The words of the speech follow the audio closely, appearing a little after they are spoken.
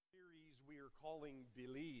calling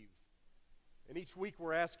Believe. And each week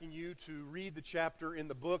we're asking you to read the chapter in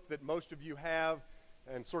the book that most of you have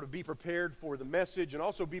and sort of be prepared for the message and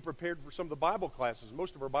also be prepared for some of the Bible classes.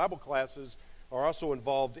 Most of our Bible classes are also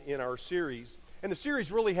involved in our series. And the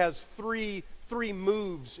series really has three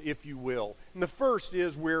moves, if you will. And the first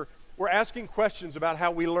is we're asking questions about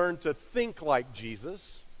how we learn to think like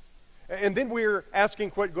Jesus. And then we're asking,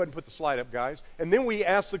 go ahead and put the slide up, guys. And then we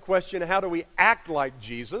ask the question, how do we act like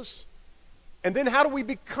Jesus? And then how do we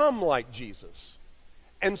become like Jesus?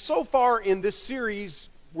 And so far in this series,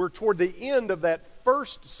 we're toward the end of that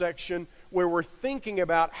first section where we're thinking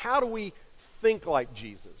about how do we think like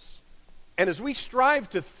Jesus. And as we strive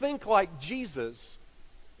to think like Jesus,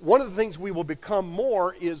 one of the things we will become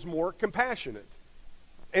more is more compassionate.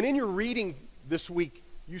 And in your reading this week,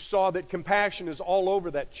 you saw that compassion is all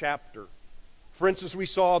over that chapter. For instance, we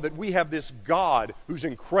saw that we have this God who's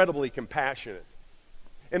incredibly compassionate.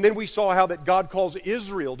 And then we saw how that God calls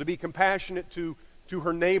Israel to be compassionate to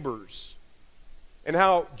her neighbors. And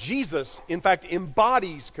how Jesus, in fact,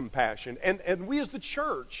 embodies compassion. And we as the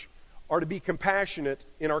church are to be compassionate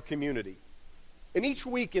in our community. And each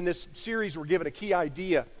week in this series we're given a key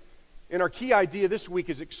idea. And our key idea this week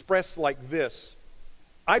is expressed like this.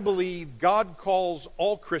 I believe God calls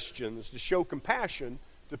all Christians to show compassion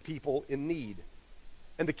to people in need.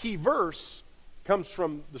 And the key verse comes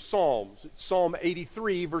from the Psalms. It's Psalm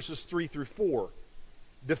 83, verses 3 through 4.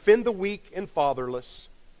 Defend the weak and fatherless.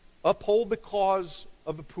 Uphold the cause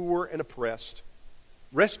of the poor and oppressed.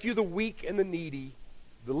 Rescue the weak and the needy.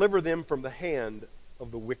 Deliver them from the hand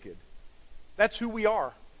of the wicked. That's who we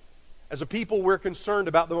are. As a people, we're concerned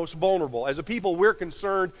about the most vulnerable. As a people, we're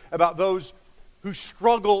concerned about those who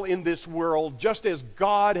struggle in this world. Just as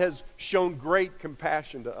God has shown great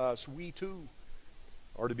compassion to us, we too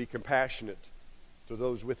are to be compassionate to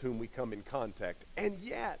those with whom we come in contact. And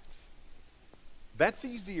yet, that's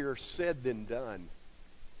easier said than done.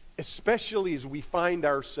 Especially as we find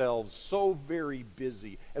ourselves so very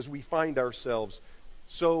busy, as we find ourselves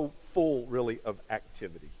so full, really, of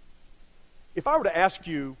activity. If I were to ask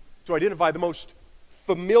you to identify the most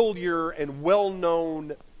familiar and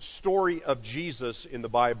well-known story of Jesus in the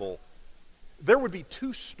Bible, there would be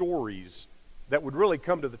two stories that would really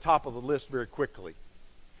come to the top of the list very quickly.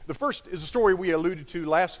 The first is a story we alluded to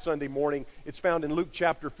last Sunday morning. It's found in Luke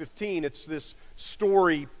chapter 15. It's this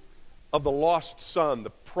story of the lost son, the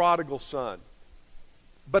prodigal son.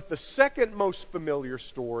 But the second most familiar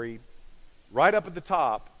story, right up at the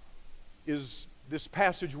top, is this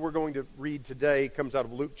passage we're going to read today. It comes out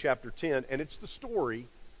of Luke chapter 10, and it's the story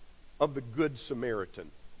of the Good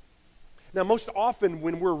Samaritan. Now, most often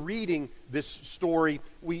when we're reading this story,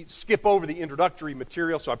 we skip over the introductory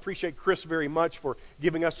material, so I appreciate Chris very much for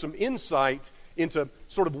giving us some insight into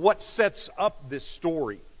sort of what sets up this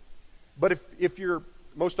story. But if you're,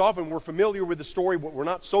 most often we're familiar with the story, but we're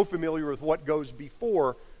not so familiar with what goes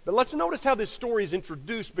before. But let's notice how this story is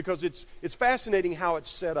introduced, because it's fascinating how it's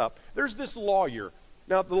set up. There's this lawyer.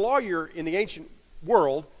 Now, the lawyer in the ancient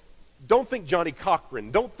world, don't think Johnny Cochran,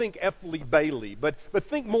 don't think F. Lee Bailey, but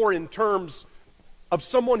think more in terms of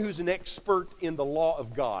someone who's an expert in the law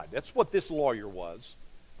of God. That's what this lawyer was.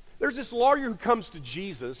 There's this lawyer who comes to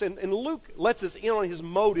Jesus, and Luke lets us in on his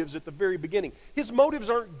motives at the very beginning. His motives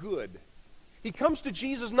aren't good. He comes to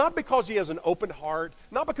Jesus not because he has an open heart,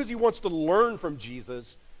 not because he wants to learn from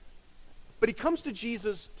Jesus, but he comes to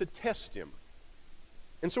Jesus to test him.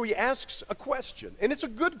 And so he asks a question, and it's a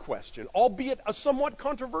good question, albeit a somewhat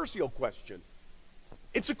controversial question.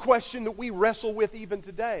 It's a question that we wrestle with even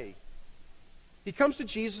today. He comes to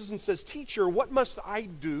Jesus and says, "Teacher, what must I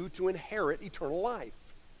do to inherit eternal life?"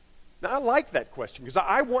 Now, I like that question because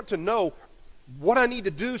I want to know what I need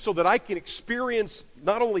to do so that I can experience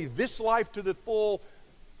not only this life to the full,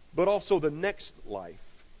 but also the next life.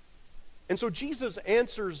 And so Jesus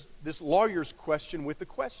answers this lawyer's question with a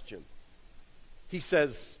question. He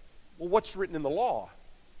says, well, what's written in the law?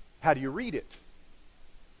 How do you read it?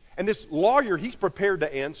 And this lawyer, he's prepared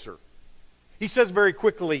to answer. He says very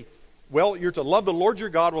quickly, well, you're to love the Lord your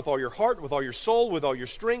God with all your heart, with all your soul, with all your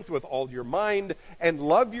strength, with all your mind, and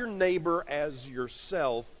love your neighbor as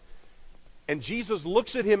yourself. And Jesus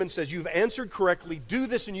looks at him and says, you've answered correctly. Do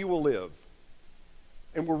this and you will live.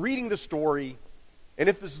 And we're reading the story. And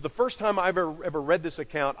if this is the first time I've ever read this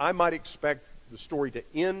account, I might expect the story to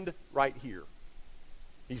end right here.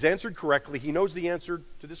 He's answered correctly. He knows the answer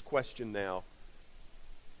to this question now.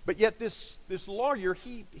 But yet this lawyer,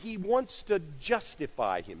 he wants to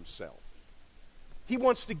justify himself. He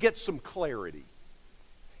wants to get some clarity.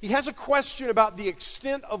 He has a question about the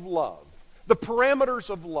extent of love, the parameters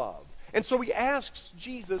of love. And so he asks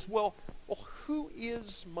Jesus, well, who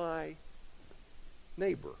is my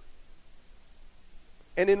neighbor?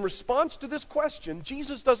 And in response to this question,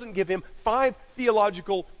 Jesus doesn't give him 5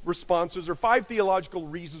 theological responses or 5 theological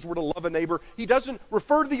reasons we're to love a neighbor. He doesn't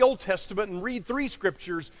refer to the Old Testament and read 3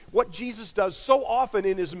 scriptures. What Jesus does so often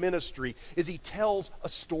in his ministry is he tells a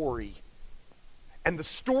story. And the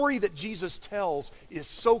story that Jesus tells is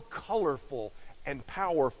so colorful and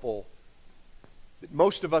powerful that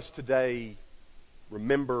most of us today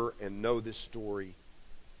remember and know this story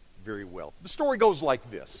very well. The story goes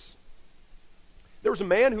like this. There was a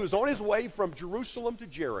man who was on his way from Jerusalem to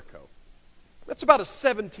Jericho. That's about a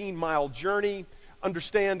 17-mile journey.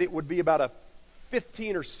 Understand it would be about a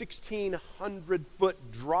 1,500 or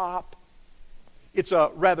 1,600-foot drop. It's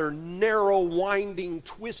a rather narrow, winding,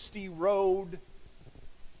 twisty road.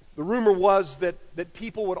 The rumor was that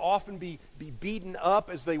people would often be beaten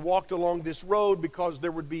up as they walked along this road because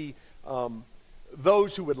there would be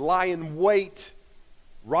those who would lie in wait,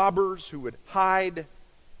 robbers who would hide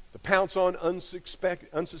to pounce on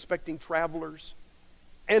unsuspecting travelers.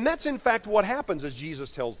 And that's in fact what happens as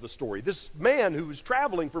Jesus tells the story. This man who was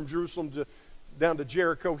traveling from Jerusalem down to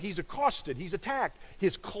Jericho, he's accosted, he's attacked.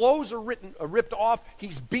 His clothes are ripped off.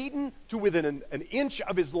 He's beaten to within an inch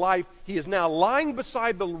of his life. He is now lying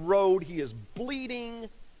beside the road. He is bleeding.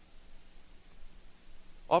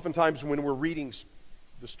 Oftentimes when we're reading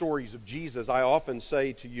the stories of Jesus, I often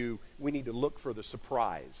say to you, we need to look for the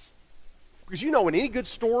surprise. Because you know, in any good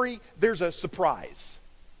story, there's a surprise.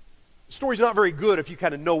 The story's not very good if you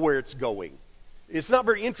kind of know where it's going. It's not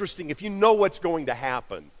very interesting if you know what's going to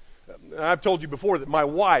happen. I've told you before that my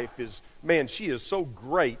wife she is so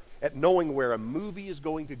great at knowing where a movie is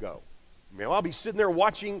going to go. I'll be sitting there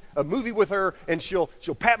watching a movie with her, and she'll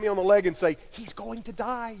pat me on the leg and say, "He's going to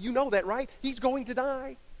die. You know that, right? He's going to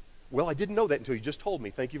die." Well, I didn't know that until you just told me.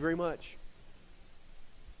 Thank you very much.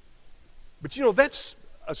 But you know,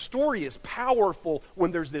 a story is powerful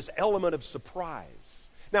when there's this element of surprise.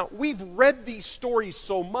 Now, we've read these stories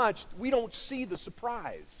so much, we don't see the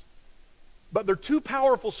surprise. But there are 2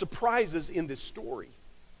 powerful surprises in this story.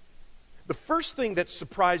 The first thing that's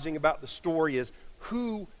surprising about the story is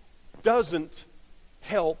who doesn't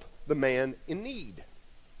help the man in need.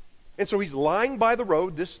 And so he's lying by the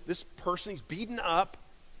road, this person, he's beaten up,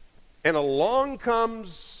 and along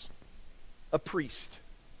comes a priest.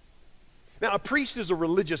 Now, a priest is a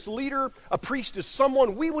religious leader. A priest is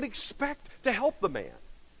someone we would expect to help the man.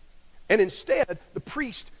 And instead, the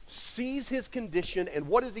priest sees his condition, and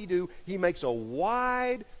what does he do? He makes a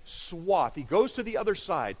wide swath. He goes to the other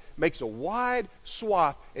side, makes a wide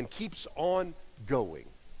swath, and keeps on going.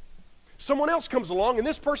 Someone else comes along, and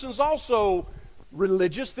this person's also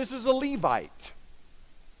religious. This is a Levite,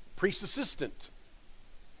 priest assistant.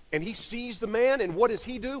 And he sees the man, and what does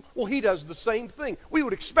he do? Well, he does the same thing. We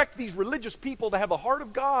would expect these religious people to have a heart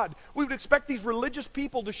of God. We would expect these religious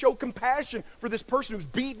people to show compassion for this person who's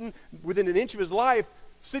beaten within an inch of his life,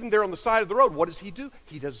 sitting there on the side of the road. What does he do?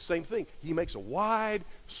 He does the same thing. He makes a wide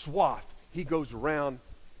swath. He goes around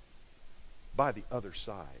by the other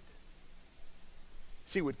side.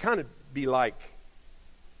 See, it would kind of be like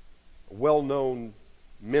a well-known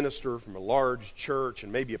minister from a large church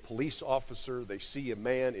and maybe a police officer. They see a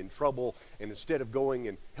man in trouble, and instead of going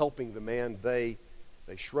and helping the man, they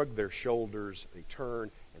shrug their shoulders, they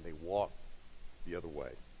turn, and they walk the other way.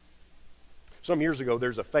 Some years ago,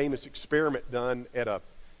 there's a famous experiment done at a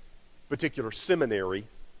particular seminary,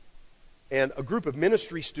 and a group of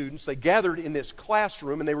ministry students, they gathered in this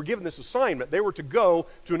classroom, and they were given this assignment. They were to go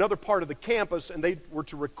to another part of the campus, and they were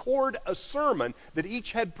to record a sermon that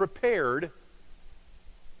each had prepared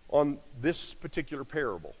on this particular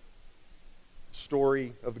parable,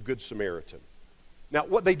 story of the Good Samaritan. Now,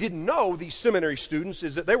 what they didn't know, these seminary students,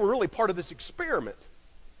 is that they were really part of this experiment.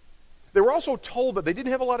 They were also told that they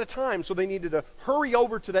didn't have a lot of time, so they needed to hurry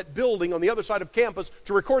over to that building on the other side of campus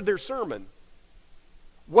to record their sermon.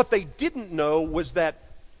 What they didn't know was that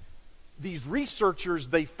these researchers,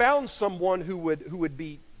 they found someone who would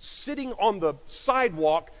be sitting on the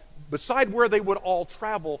sidewalk beside where they would all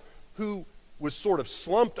travel, who was sort of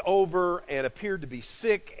slumped over and appeared to be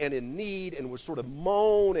sick and in need and was sort of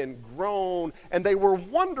moan and groan. And they were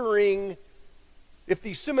wondering if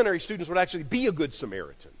these seminary students would actually be a good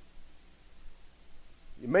Samaritan.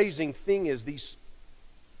 The amazing thing is these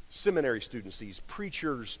seminary students, these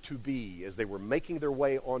preachers-to-be, as they were making their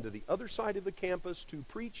way onto the other side of the campus to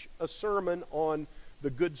preach a sermon on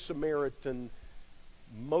the Good Samaritan,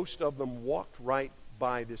 most of them walked right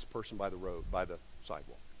by this person by the road, by the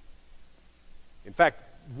sidewalk. In fact,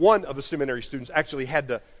 one of the seminary students actually had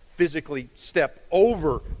to physically step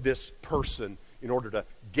over this person in order to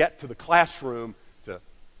get to the classroom to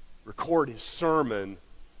record his sermon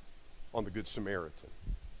on the Good Samaritan.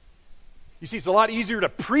 You see, it's a lot easier to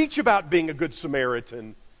preach about being a Good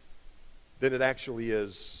Samaritan than it actually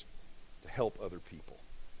is to help other people.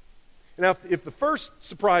 Now, if the first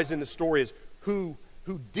surprise in the story is who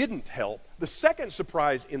didn't help, the second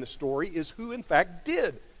surprise in the story is who, in fact,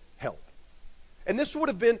 did help. And this would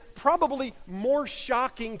have been probably more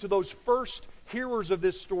shocking to those first hearers of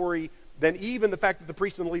this story than even the fact that the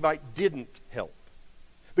priest and the Levite didn't help.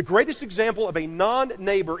 The greatest example of a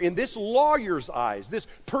non-neighbor in this lawyer's eyes, this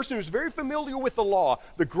person who's very familiar with the law,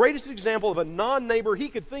 the greatest example of a non-neighbor he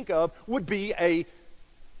could think of would be a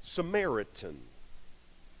Samaritan.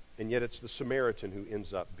 And yet it's the Samaritan who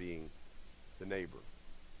ends up being the neighbor.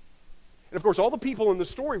 And of course, all the people in the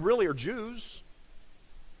story really are Jews.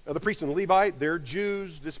 Now, the priest and the Levite, they're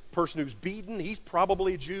Jews. This person who's beaten, he's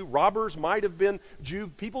probably a Jew. Robbers might have been Jew.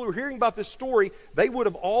 People who are hearing about this story, they would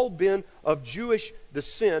have all been of Jewish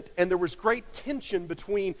descent. And there was great tension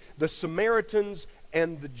between the Samaritans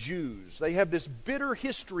and the Jews. They have this bitter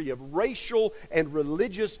history of racial and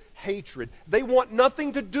religious hatred. They want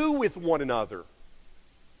nothing to do with one another.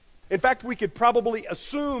 In fact, we could probably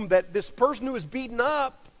assume that this person who is beaten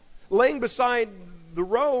up, laying beside the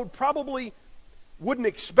road, probably wouldn't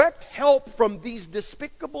expect help from these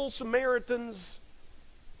despicable Samaritans.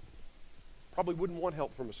 Probably wouldn't want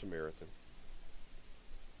help from a Samaritan.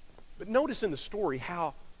 But notice in the story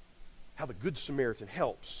how the Good Samaritan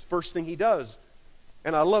helps. First thing he does,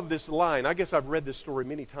 and I love this line. I guess I've read this story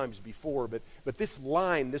many times before, but this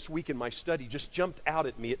line this week in my study just jumped out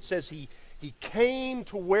at me. It says he came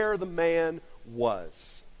to where the man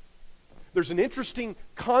was. There's an interesting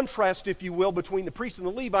contrast, if you will, between the priest and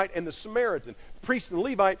the Levite and the Samaritan. The priest and the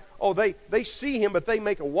Levite, they see him, but they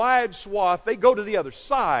make a wide swath. They go to the other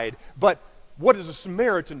side. But what does a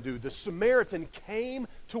Samaritan do? The Samaritan came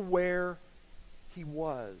to where he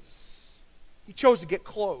was. He chose to get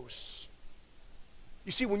close.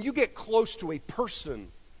 You see, when you get close to a person,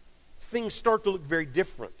 things start to look very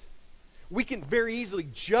different. We can very easily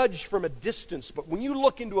judge from a distance, but when you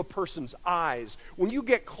look into a person's eyes, when you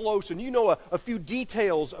get close and you know a few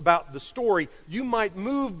details about the story, you might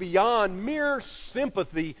move beyond mere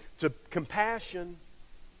sympathy to compassion.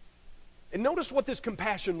 And notice what this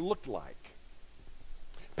compassion looked like.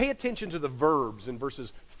 Pay attention to the verbs in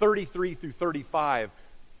verses 33 through 35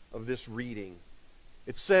 of this reading.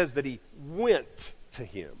 It says that he went to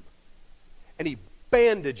him and he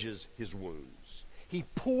bandages his wounds. He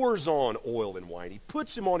pours on oil and wine. He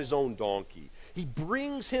puts him on his own donkey. He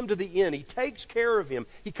brings him to the inn. He takes care of him.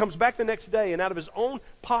 He comes back the next day, and out of his own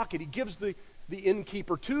pocket, he gives the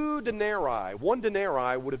innkeeper 2 denarii. 1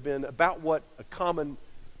 denarii would have been about what a common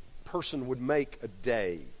person would make a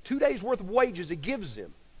day. 2 days' worth of wages he gives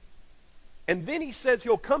him. And then he says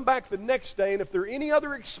he'll come back the next day, and if there are any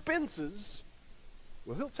other expenses,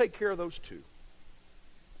 well, he'll take care of those too.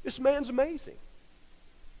 This man's amazing.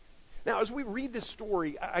 Now, as we read this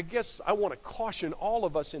story, I guess I want to caution all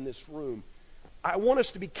of us in this room. I want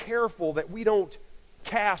us to be careful that we don't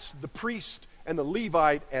cast the priest and the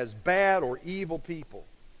Levite as bad or evil people.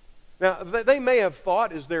 Now, they may have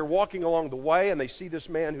thought as they're walking along the way and they see this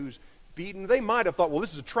man who's beaten, they might have thought, well,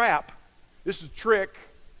 this is a trap. This is a trick.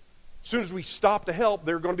 As soon as we stop to help,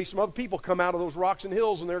 there are going to be some other people come out of those rocks and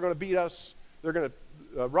hills and they're going to beat us. They're going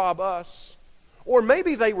to rob us. Or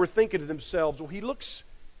maybe they were thinking to themselves, well,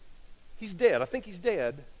 he's dead. I think he's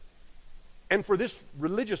dead. And for this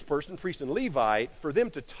religious person, priest and Levite, for them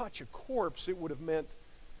to touch a corpse, it would have meant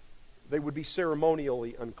they would be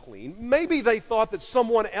ceremonially unclean. Maybe they thought that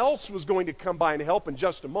someone else was going to come by and help in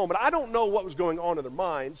just a moment. I don't know what was going on in their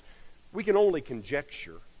minds. We can only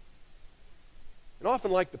conjecture. And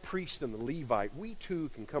often, like the priest and the Levite, we too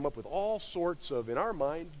can come up with all sorts of, in our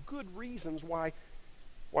mind, good reasons why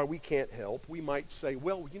we can't help. We might say,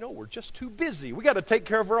 well, we're just too busy. We got to take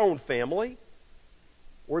care of our own family.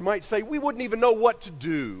 Or we might say, we wouldn't even know what to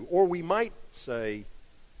do. Or we might say,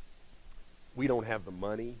 we don't have the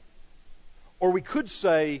money. Or we could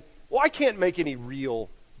say, well, I can't make any real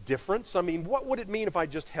difference. I mean, what would it mean if I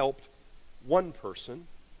just helped one person?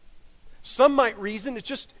 Some might reason it's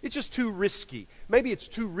just too risky. Maybe it's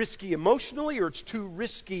too risky emotionally or it's too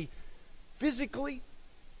risky physically.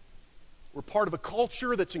 We're part of a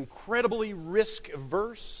culture that's incredibly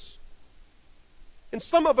risk-averse. And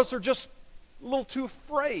some of us are just a little too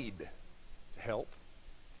afraid to help.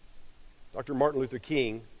 Dr. Martin Luther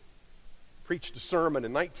King preached a sermon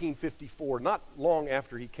in 1954, not long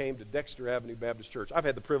after he came to Dexter Avenue Baptist Church. I've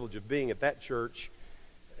had the privilege of being at that church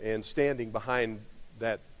and standing behind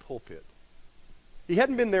that pulpit. He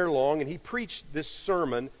hadn't been there long, and he preached this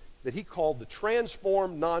sermon that he called the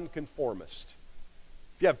Transformed Nonconformist.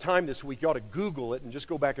 If you have time this week, you ought to Google it and just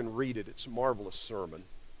go back and read it. It's a marvelous sermon.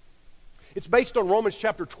 It's based on Romans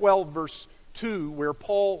chapter 12, verse 2, where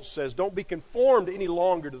Paul says, don't be conformed any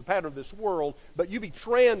longer to the pattern of this world, but you be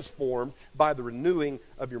transformed by the renewing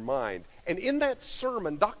of your mind. And in that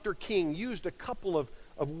sermon, Dr. King used a couple of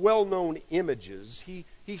well-known images.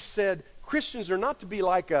 He said, Christians are not to be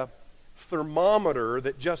like a thermometer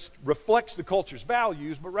that just reflects the culture's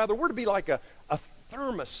values, but rather we're to be like a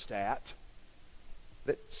thermostat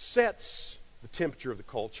that sets the temperature of the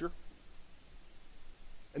culture.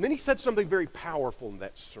 And then he said something very powerful in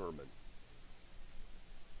that sermon.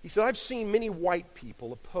 He said, I've seen many white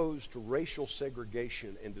people opposed to racial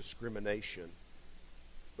segregation and discrimination,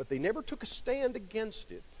 but they never took a stand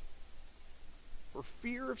against it for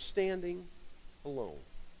fear of standing alone.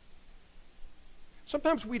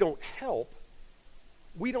 Sometimes we don't help,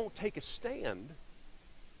 we don't take a stand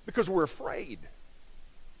because we're afraid.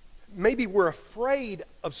 Maybe we're afraid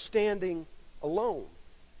of standing alone.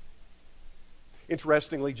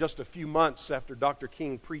 Interestingly, just a few months after Dr.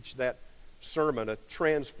 King preached that sermon, a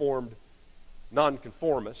transformed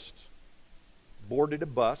nonconformist boarded a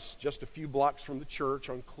bus just a few blocks from the church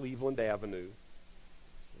on Cleveland Avenue.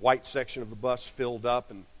 White section of the bus filled up,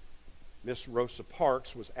 and Miss Rosa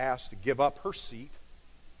Parks was asked to give up her seat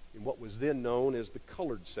in what was then known as the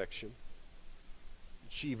colored section.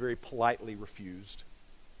 She very politely refused.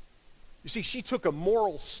 You see, she took a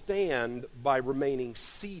moral stand by remaining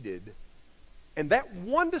seated, and that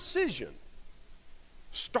one decision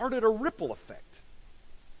started a ripple effect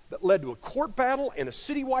that led to a court battle and a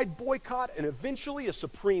citywide boycott and eventually a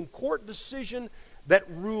Supreme Court decision that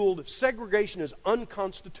ruled segregation as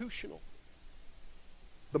unconstitutional.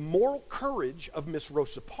 The moral courage of Miss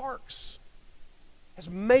Rosa Parks has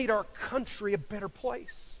made our country a better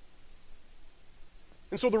place.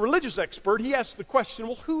 And so the religious expert, he asked the question,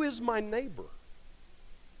 well, who is my neighbor?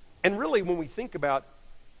 And really, when we think about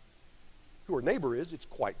who our neighbor is, it's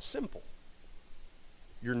quite simple.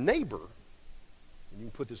 Your neighbor, and you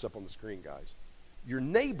can put this up on the screen, guys. Your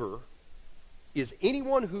neighbor is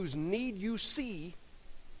anyone whose need you see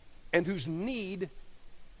and whose need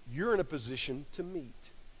you're in a position to meet.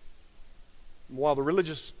 And while the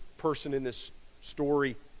religious person in this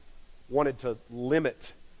story wanted to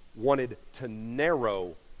limit, wanted to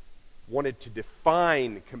narrow, wanted to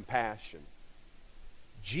define compassion,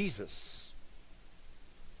 Jesus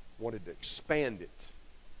wanted to expand it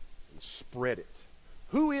and spread it.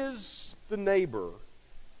 Who is the neighbor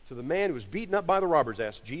to the man who was beaten up by the robbers,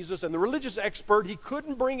 asked Jesus. And the religious expert, he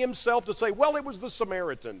couldn't bring himself to say, well, it was the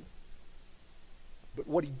Samaritan. But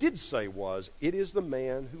what he did say was, it is the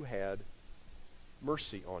man who had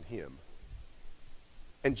mercy on him.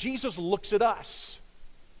 And Jesus looks at us,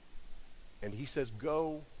 and he says,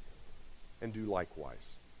 go and do likewise.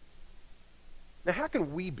 Now, how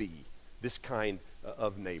can we be this kind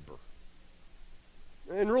of neighbor?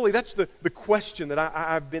 And really, that's the question that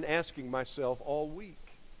I've been asking myself all week.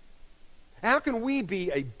 How can we be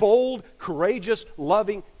a bold, courageous,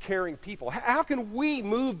 loving, caring people? How can we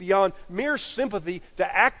move beyond mere sympathy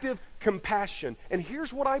to active compassion? And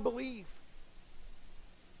here's what I believe.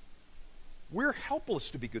 We're helpless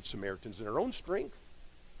to be good Samaritans in our own strength.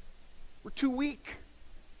 We're too weak,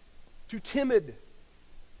 too timid,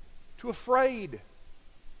 too afraid,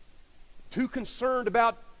 too concerned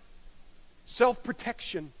about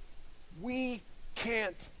self-protection. We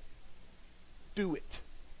can't do it.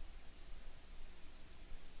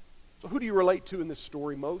 So who do you relate to in this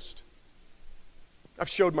story most? I've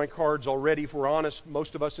showed my cards already. If we're honest,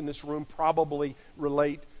 most of us in this room probably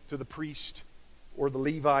relate to the priest or the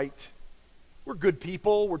Levite. We're good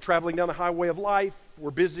people. We're traveling down the highway of life.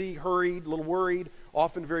 We're busy, hurried, a little worried,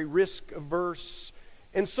 often very risk-averse.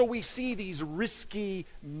 And so we see these risky,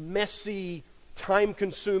 messy,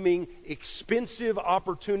 time-consuming, expensive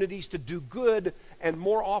opportunities to do good, and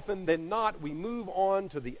more often than not, we move on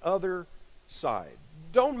to the other side.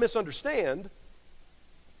 Don't misunderstand.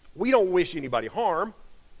 We don't wish anybody harm.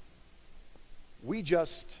 We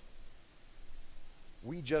just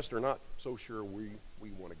are not so sure we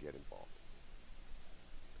want to get involved.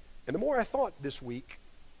 And the more I thought this week,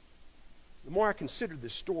 the more I considered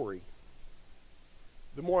this story,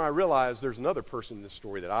 the more I realized there's another person in this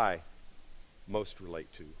story that I most relate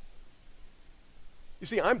to. You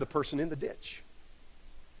see, I'm the person in the ditch.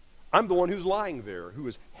 I'm the one who's lying there, who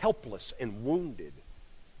is helpless and wounded.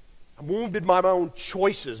 I'm wounded by my own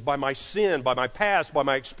choices, by my sin, by my past, by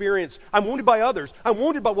my experience. I'm wounded by others. I'm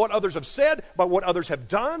wounded by what others have said, by what others have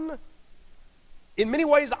done. In many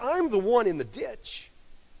ways, I'm the one in the ditch.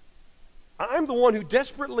 I'm the one who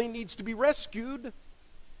desperately needs to be rescued.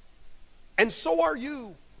 And so are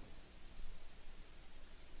you.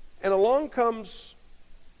 And along comes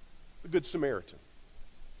the Good Samaritan.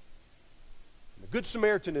 And the Good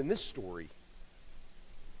Samaritan in this story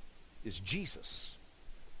is Jesus.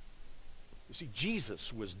 You see,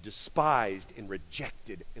 Jesus was despised and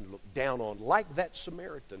rejected and looked down on like that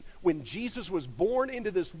Samaritan. When Jesus was born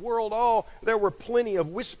into this world, there were plenty of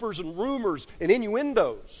whispers and rumors and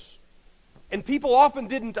innuendos. And people often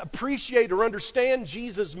didn't appreciate or understand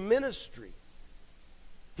Jesus' ministry.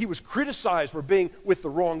 He was criticized for being with the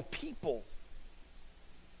wrong people.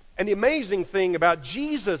 And the amazing thing about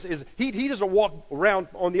Jesus is he doesn't walk around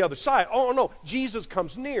on the other side. Oh, no, Jesus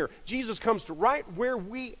comes near. Jesus comes to right where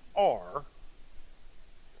we are.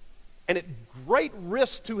 And at great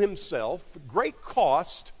risk to himself, great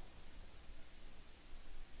cost,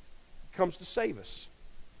 comes to save us.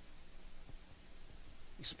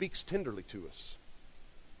 He speaks tenderly to us.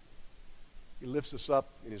 He lifts us up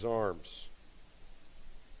in his arms.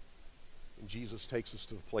 And Jesus takes us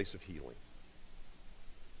to the place of healing.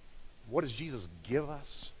 What does Jesus give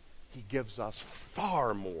us? He gives us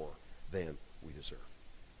far more than we deserve.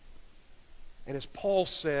 And as Paul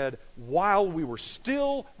said, while we were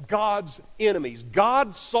still God's enemies,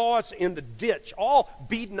 God saw us in the ditch, all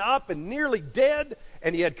beaten up and nearly dead,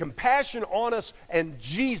 and he had compassion on us, and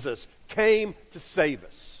Jesus came to save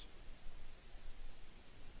us.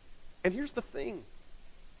 And here's the thing.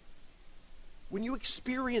 When you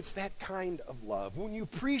experience that kind of love, when you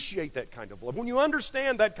appreciate that kind of love, when you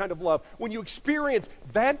understand that kind of love, when you experience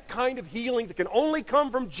that kind of healing that can only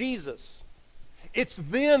come from Jesus, it's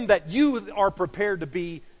then that you are prepared to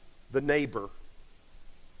be the neighbor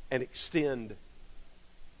and extend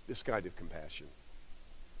this kind of compassion.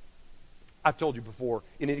 I've told you before,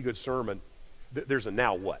 in any good sermon, there's a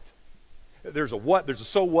now what. There's a what, there's a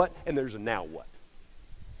so what, and there's a now what.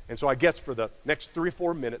 And so I guess for the next 3 or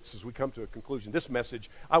 4 minutes as we come to a conclusion, this message,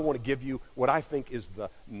 I want to give you what I think is the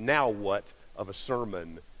now what of a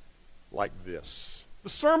sermon like this. The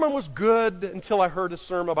sermon was good until I heard a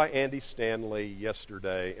sermon by Andy Stanley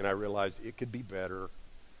yesterday, and I realized it could be better.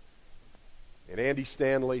 And Andy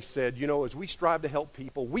Stanley said, you know, as we strive to help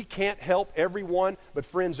people, we can't help everyone, but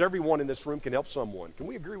friends, everyone in this room can help someone. Can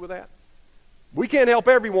we agree with that? We can't help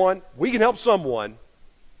everyone. We can help someone.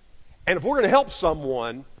 And if we're going to help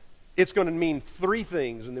someone, it's going to mean 3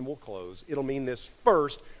 things, and then we'll close. It'll mean this.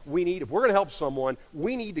 First, if we're going to help someone,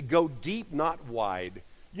 we need to go deep, not wide.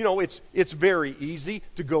 You know, it's very easy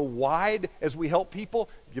to go wide as we help people.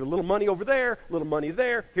 Give a little money over there, a little money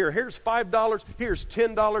there. Here's $5. Here's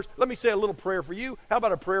 $10. Let me say a little prayer for you. How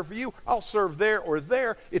about a prayer for you? I'll serve there or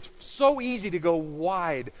there. It's so easy to go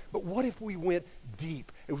wide. But what if we went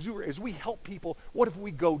deep? As we help people, what if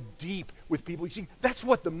we go deep with people? You see, that's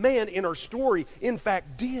what the man in our story, in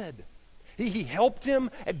fact, did. He helped him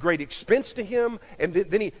at great expense to him, and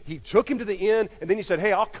then he took him to the inn, and then he said,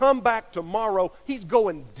 hey, I'll come back tomorrow. He's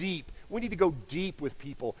going deep. We need to go deep with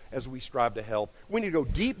people as we strive to help. We need to go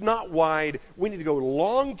deep, not wide. We need to go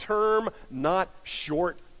long-term, not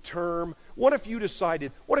short-term. What if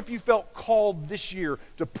you felt called this year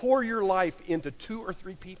to pour your life into 2 or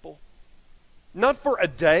 3 people? Not for a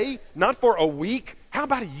day, not for a week. How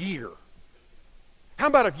about a year? How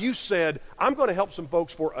about if you said, I'm going to help some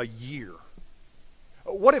folks for a year?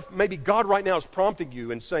 What if maybe God right now is prompting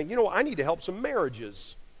you and saying, you know, I need to help some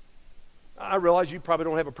marriages. I realize you probably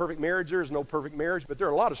don't have a perfect marriage. There is no perfect marriage, but there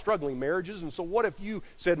are a lot of struggling marriages. And so what if you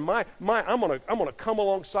said, I'm going to come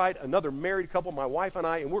alongside another married couple, my wife and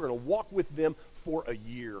I, and we're going to walk with them for a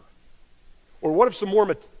year? Or what if some more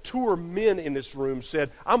mature men in this room said,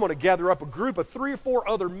 I'm going to gather up a group of 3 or 4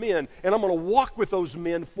 other men, and I'm going to walk with those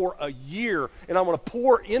men for a year, and I'm going to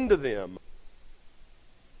pour into them.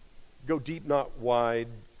 Go deep, not wide.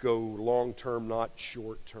 Go long-term, not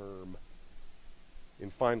short-term.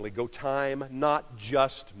 And finally, go time, not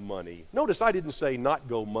just money. Notice I didn't say not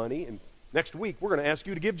go money, and next week we're going to ask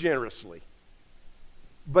you to give generously.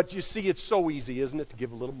 But you see, it's so easy, isn't it, to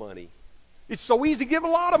give a little money? It's so easy to give a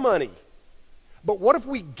lot of money. But what if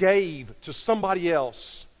we gave to somebody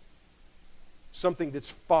else something that's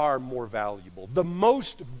far more valuable? The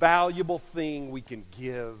most valuable thing we can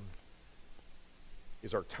give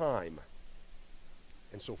is our time.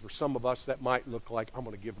 And so for some of us, that might look like, I'm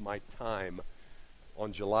going to give my time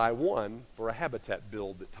on July 1 for a habitat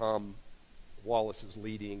build that Tom Wallace is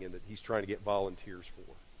leading and that he's trying to get volunteers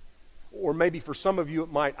for. Or maybe for some of you,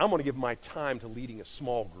 it might, I'm going to give my time to leading a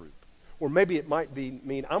small group. Or maybe it might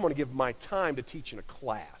mean I'm going to give my time to teaching a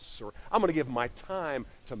class. Or I'm going to give my time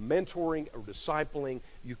to mentoring or discipling.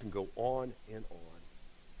 You can go on and on.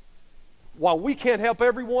 While we can't help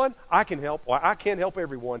everyone, I can help. While I can't help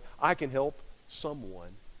everyone, I can help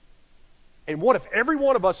someone. And what if every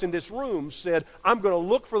one of us in this room said, I'm going to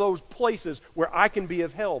look for those places where I can be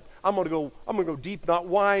of help. I'm going to go deep, not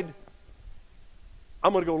wide.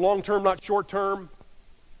 I'm going to go long term, not short term.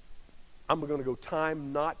 I'm going to go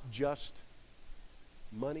time, not just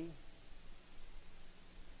money.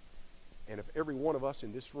 And if every one of us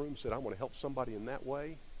in this room said, I'm going to help somebody in that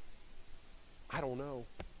way, I don't know.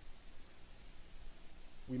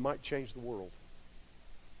 We might change the world.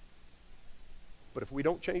 But if we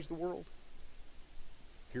don't change the world,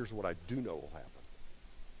 here's what I do know will happen.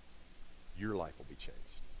 Your life will be changed.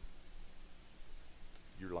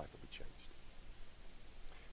 Your life will be changed.